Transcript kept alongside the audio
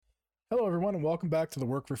Hello, everyone, and welcome back to the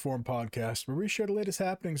Work Reform Podcast, where we share the latest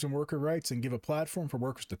happenings in worker rights and give a platform for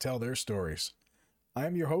workers to tell their stories. I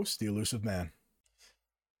am your host, the Elusive Man.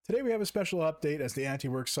 Today we have a special update as the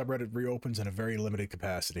Antiwork subreddit reopens in a very limited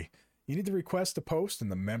capacity. You need to request a post,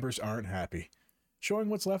 and the members aren't happy. Showing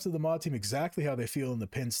what's left of the mod team exactly how they feel in the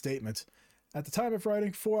pinned statement. At the time of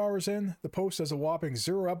writing, 4 hours in, the post has a whopping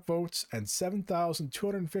 0 upvotes and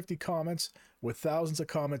 7,250 comments, with thousands of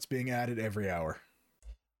comments being added every hour.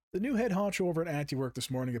 The new head honcho over at Antiwork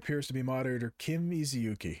this morning appears to be moderator Kim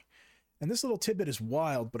Izuyuki. And this little tidbit is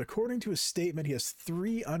wild, but according to his statement, he has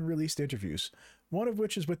 3 unreleased interviews, one of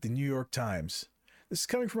which is with the New York Times. This is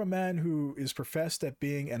coming from a man who is professed at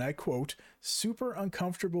being, and I quote, super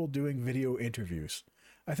uncomfortable doing video interviews.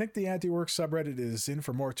 I think the Antiwork subreddit is in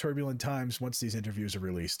for more turbulent times once these interviews are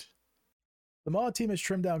released. The mod team has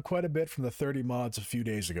trimmed down quite a bit from the 30 mods a few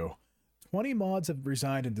days ago. 20 mods have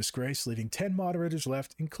resigned in disgrace, leaving 10 moderators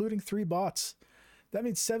left, including 3 bots. That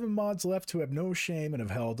means 7 mods left who have no shame and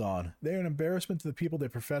have held on. They are an embarrassment to the people they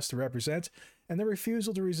profess to represent, and their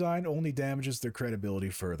refusal to resign only damages their credibility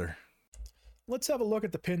further. Let's have a look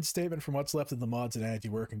at the pinned statement from what's left of the mods at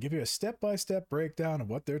Antiwork and give you a step-by-step breakdown of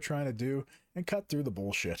what they're trying to do and cut through the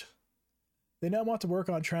bullshit. They now want to work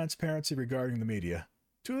on transparency regarding the media.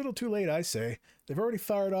 Too little too late, I say. They've already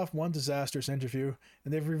fired off 1 disastrous interview,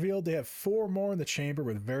 and they've revealed they have 4 more in the chamber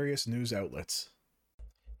with various news outlets.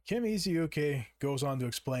 Kim Izuyuki goes on to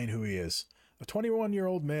explain who he is. A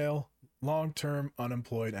 21-year-old male, long-term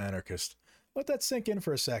unemployed anarchist. Let that sink in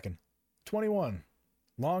for a second. 21.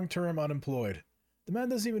 Long-term unemployed. The man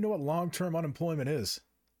doesn't even know what long-term unemployment is.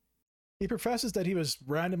 He professes that he was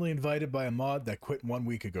randomly invited by a mod that quit 1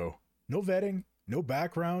 week ago. No vetting, no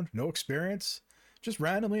background, no experience. Just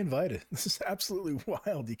randomly invited. This is absolutely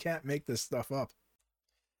wild. You can't make this stuff up.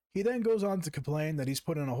 He then goes on to complain that he's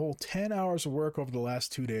put in a whole 10 hours of work over the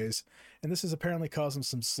last 2 days, and this has apparently caused him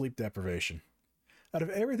some sleep deprivation. Out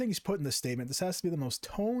of everything he's put in this statement, this has to be the most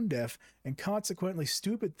tone-deaf and consequently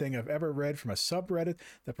stupid thing I've ever read from a subreddit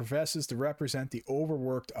that professes to represent the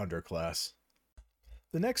overworked underclass.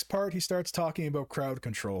 The next part, he starts talking about crowd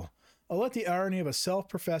control. I'll let the irony of a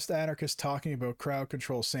self-professed anarchist talking about crowd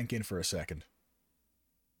control sink in for a second.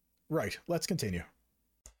 Right, let's continue.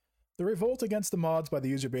 The revolt against the mods by the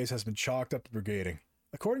user base has been chalked up to brigading.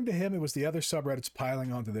 According to him, it was the other subreddits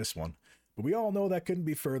piling onto this one, but we all know that couldn't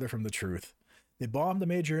be further from the truth. They bombed the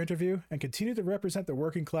major interview and continue to represent the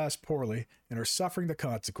working class poorly and are suffering the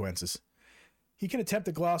consequences. He can attempt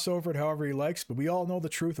to gloss over it however he likes, but we all know the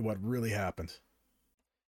truth of what really happened.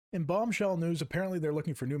 In bombshell news, apparently they're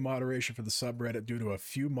looking for new moderation for the subreddit due to a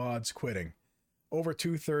few mods quitting. Over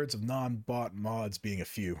 2/3 of non-bot mods being a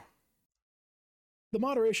few. The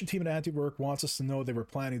moderation team at Antiwork wants us to know they were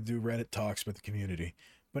planning to do Reddit talks with the community,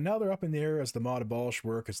 but now they're up in the air as the mod abolish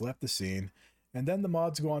work has left the scene, and then the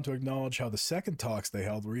mods go on to acknowledge how the second talks they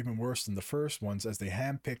held were even worse than the first ones as they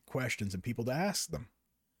handpicked questions and people to ask them.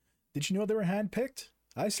 Did you know they were handpicked?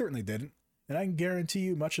 I certainly didn't, and I can guarantee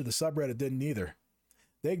you much of the subreddit didn't either.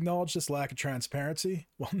 They acknowledged this lack of transparency?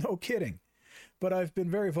 Well, no kidding. But I've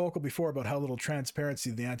been very vocal before about how little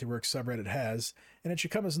transparency the Antiwork subreddit has, and it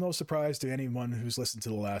should come as no surprise to anyone who's listened to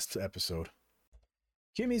the last episode.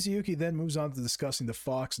 Kim Izuyuki then moves on to discussing the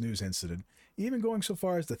Fox News incident, even going so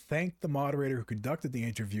far as to thank the moderator who conducted the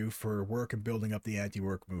interview for her work in building up the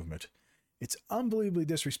anti-work movement. It's unbelievably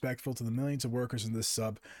disrespectful to the millions of workers in this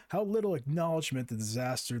sub how little acknowledgement the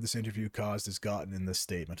disaster this interview caused is gotten in this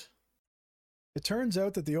statement. It turns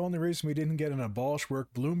out that the only reason we didn't get an Abolish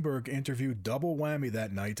Work Bloomberg interview double whammy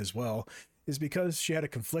that night as well is because she had a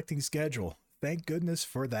conflicting schedule. Thank goodness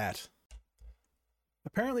for that.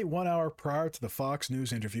 Apparently 1 hour prior to the Fox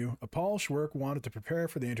News interview, Abolish Work wanted to prepare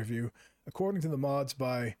for the interview, according to the mods,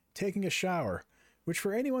 by taking a shower, which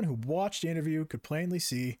for anyone who watched the interview could plainly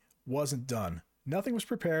see wasn't done. Nothing was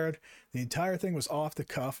prepared, the entire thing was off the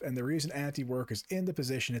cuff, and the reason Antiwork is in the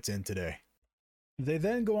position it's in today. They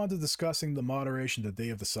then go on to discussing the moderation the day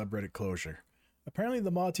of the subreddit closure. Apparently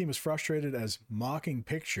the mod team was frustrated as mocking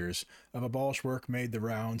pictures of Abolish Work made the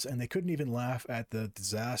rounds, and they couldn't even laugh at the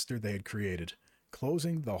disaster they had created,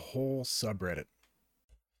 closing the whole subreddit.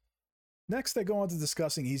 Next, they go on to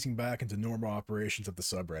discussing easing back into normal operations of the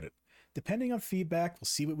subreddit. Depending on feedback, we'll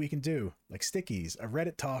see what we can do, like stickies, a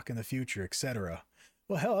Reddit talk in the future, etc.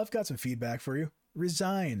 Well, hell, I've got some feedback for you.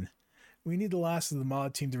 Resign. We need the last of the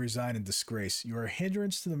mod team to resign in disgrace. You are a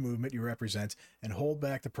hindrance to the movement you represent and hold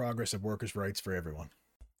back the progress of workers' rights for everyone.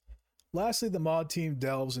 Lastly, the mod team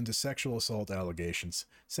delves into sexual assault allegations,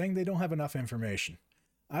 saying they don't have enough information.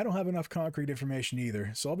 I don't have enough concrete information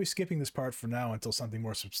either, so I'll be skipping this part for now until something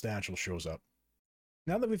more substantial shows up.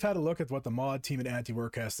 Now that we've had a look at what the mod team at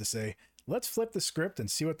Antiwork has to say, let's flip the script and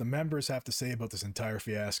see what the members have to say about this entire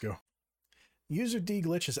fiasco. User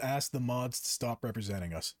DGlitch has asked the mods to stop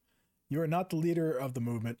representing us. You are not the leader of the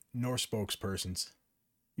movement, nor spokespersons.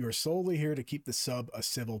 You are solely here to keep the sub a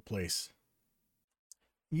civil place.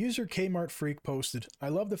 User Kmart Freak posted, I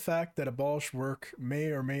love the fact that abolished work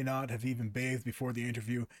may or may not have even bathed before the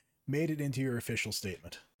interview made it into your official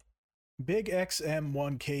statement. Big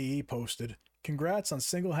XM1KE posted, congrats on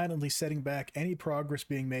single-handedly setting back any progress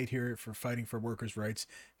being made here for fighting for workers' rights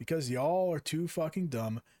because y'all are too fucking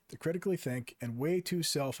dumb to critically think and way too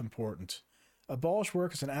self-important. Abolish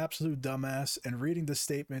work is an absolute dumbass, and reading this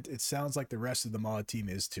statement, it sounds like the rest of the mod team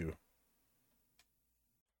is too.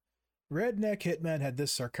 Redneck Hitman had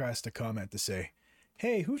this sarcastic comment to say,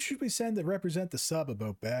 hey, who should we send to represent the sub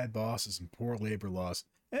about bad bosses and poor labor laws?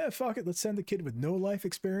 Fuck it, let's send the kid with no life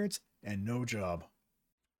experience and no job.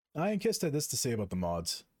 Iron Kist had this to say about the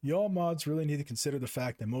mods. Y'all mods really need to consider the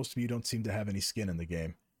fact that most of you don't seem to have any skin in the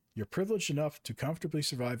game. You're privileged enough to comfortably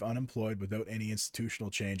survive unemployed without any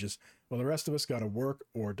institutional changes, while the rest of us gotta work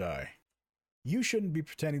or die. You shouldn't be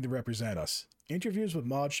pretending to represent us. Interviews with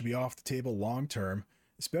mods should be off the table long term,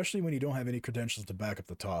 especially when you don't have any credentials to back up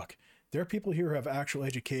the talk. There are people here who have actual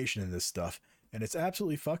education in this stuff, and it's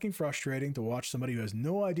absolutely fucking frustrating to watch somebody who has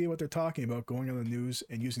no idea what they're talking about going on the news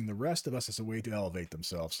and using the rest of us as a way to elevate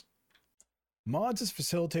themselves. Mods as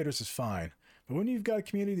facilitators is fine, but when you've got a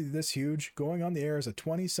community this huge, going on the air as a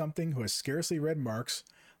 20-something who has scarcely read Marx,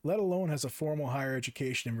 let alone has a formal higher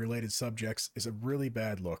education in related subjects, is a really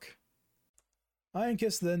bad look. Iron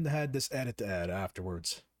Kiss then had this edit to add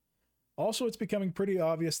afterwards. Also, it's becoming pretty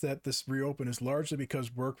obvious that this reopen is largely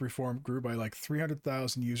because work reform grew by like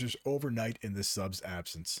 300,000 users overnight in this sub's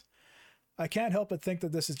absence. I can't help but think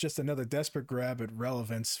that this is just another desperate grab at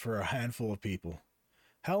relevance for a handful of people.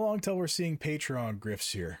 How long till we're seeing Patreon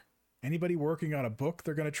grifts here? Anybody working on a book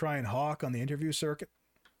they're going to try and hawk on the interview circuit?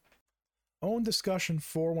 Own Discussion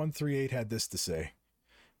 4138 had this to say.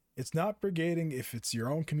 It's not brigading if it's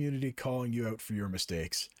your own community calling you out for your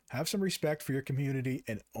mistakes. Have some respect for your community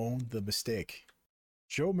and own the mistake.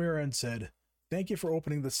 Joe Mirren said, thank you for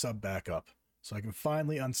opening the sub back up, so I can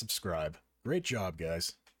finally unsubscribe. Great job,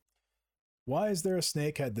 guys. Why Is There a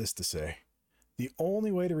Snake had this to say. The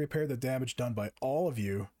only way to repair the damage done by all of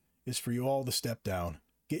you is for you all to step down.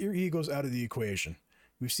 Get your egos out of the equation.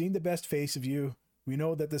 We've seen the best face of you. We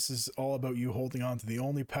know that this is all about you holding on to the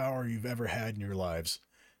only power you've ever had in your lives.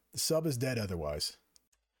 The sub is dead otherwise.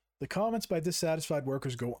 The comments by dissatisfied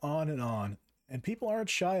workers go on, and people aren't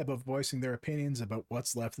shy about voicing their opinions about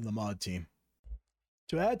what's left of the mod team.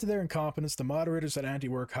 To add to their incompetence, the moderators at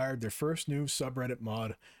Antiwork hired their first new subreddit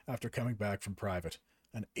mod after coming back from private.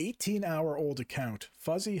 An 18-hour-old account,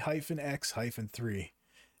 Fuzzy-X-3,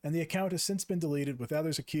 and the account has since been deleted, with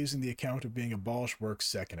others accusing the account of being Abolish Work's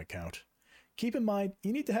second account. Keep in mind,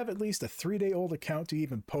 you need to have at least a 3-day-old account to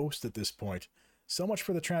even post at this point. So much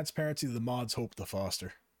for the transparency the mods hope to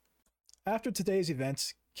foster. After today's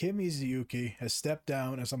events, Kim Izuyuki has stepped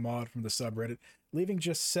down as a mod from the subreddit, leaving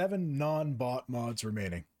just 7 non-bot mods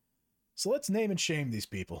remaining. So let's name and shame these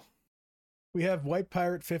people. We have White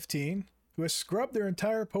Pirate 15, who has scrubbed their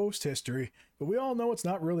entire post history, but we all know it's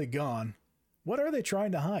not really gone. What are they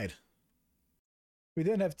trying to hide? We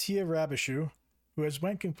then have Tia Rabishu, who has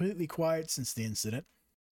went completely quiet since the incident.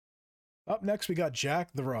 Up next we got Jack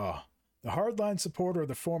the Raw. The hardline supporter of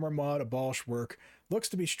the former mod Abolish Work looks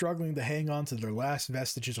to be struggling to hang on to their last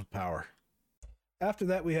vestiges of power. After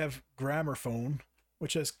that we have Grammarphone,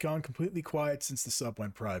 which has gone completely quiet since the sub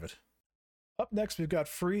went private. Up next we've got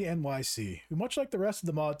Free NYC, who much like the rest of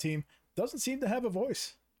the mod team, doesn't seem to have a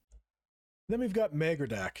voice. Then we've got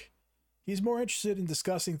Megardak. He's more interested in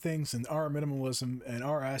discussing things in R minimalism and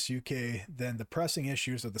RS UK than the pressing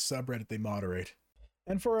issues of the subreddit they moderate.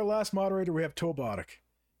 And for our last moderator we have Tobotic.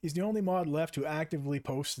 He's the only mod left who actively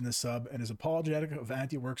posts in the sub and is apologetic of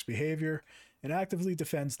Antiwork's behavior and actively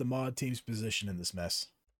defends the mod team's position in this mess.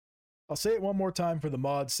 I'll say it one more time for the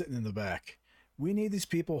mods sitting in the back. We need these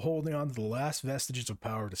people holding on to the last vestiges of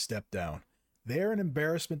power to step down. They are an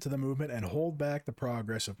embarrassment to the movement and hold back the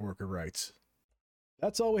progress of worker rights.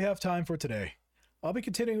 That's all we have time for today. I'll be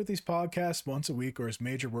continuing with these podcasts once a week or as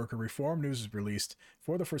major worker reform news is released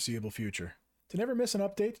for the foreseeable future. To never miss an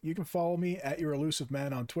update, you can follow me at Your Elusive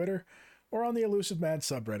Man on Twitter or on the Elusive Man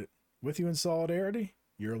subreddit. With you in solidarity,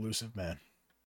 Your Elusive Man.